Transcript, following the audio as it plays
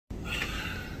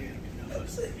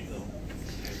Hi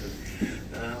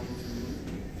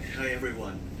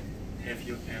everyone. Have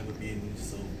you ever been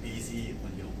so busy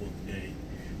on your work day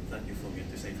that you forget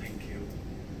to say thank you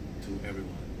to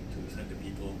everyone, to thank the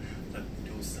people that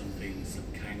do something,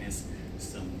 some kindness,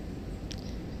 some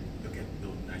look at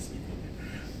those nice people.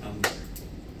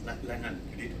 Langan,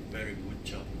 you did a very good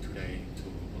job today to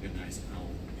organize our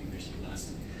English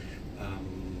class,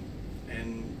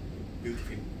 and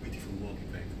beautiful work in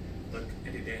fact. But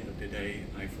at the end of the day,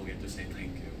 I forget to say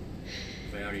thank you.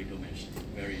 Very domestic,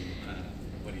 very,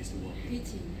 what is the word?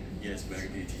 Pity. Yes, very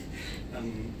pity.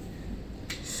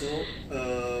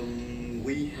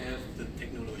 We have the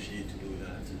technology to do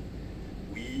that.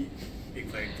 In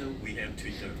fact, we have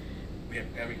Twitter. We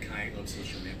have every kind of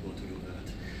social network to do that.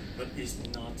 But it's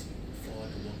not for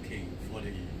the working, for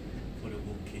the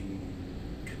working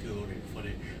category,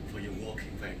 for your work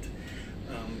in fact.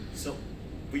 So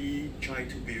we try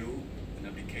to build an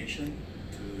application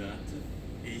to that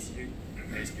easy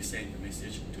as you send a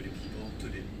message to the people, to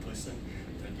the person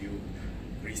that you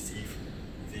receive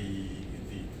the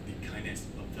kindness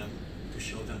of them, to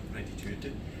show them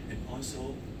gratitude, and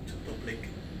also to public,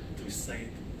 to say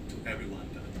to everyone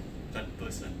that that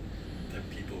person, that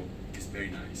people is very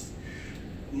nice.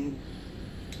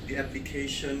 The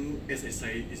application, as I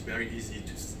say, is very easy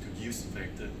to use. In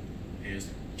fact, is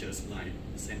just like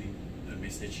sending a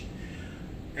message.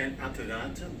 And after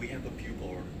that, we have a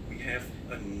billboard. We have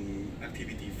an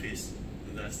activity fees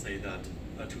that say that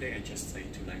today I just say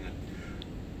to Langan,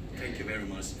 thank you very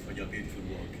much for your beautiful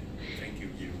work. Thank you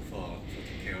for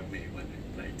taking care of me when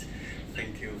I'm late.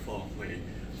 Thank you for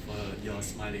your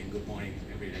smiling good morning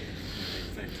every day.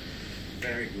 In fact,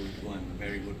 very good one,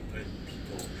 very good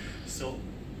people. So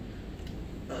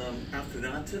after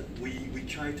that, we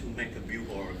try to make a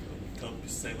billboard of top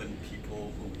 7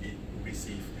 people who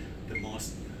receive the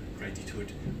most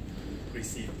gratitude,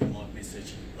 receive the most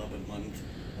message of a month,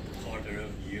 of a quarter,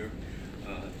 of a year,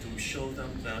 to show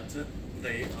them that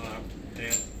their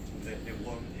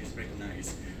work is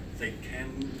recognized. They can,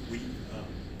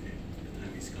 okay, the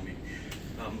time is coming.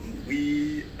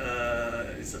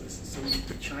 So we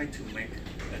try to make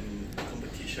a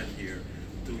competition here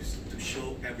to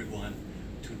show everyone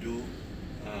to do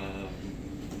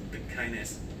the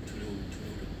kindness, to do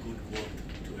the good work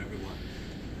to everyone.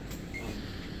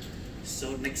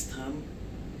 So next time,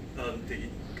 the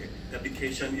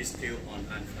application is still on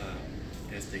alpha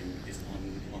testing, is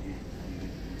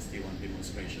still on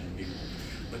demonstration demo,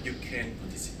 but you can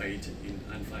participate in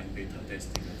alpha and beta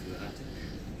testing after that.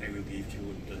 I will give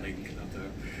you the link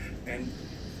after. And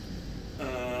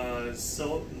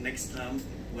so next time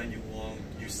when you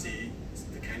see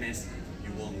the kindness,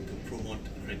 you want to promote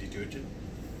gratitude,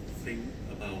 think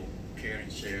about care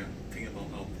and share, think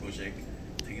about our project,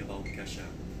 think about Kasha.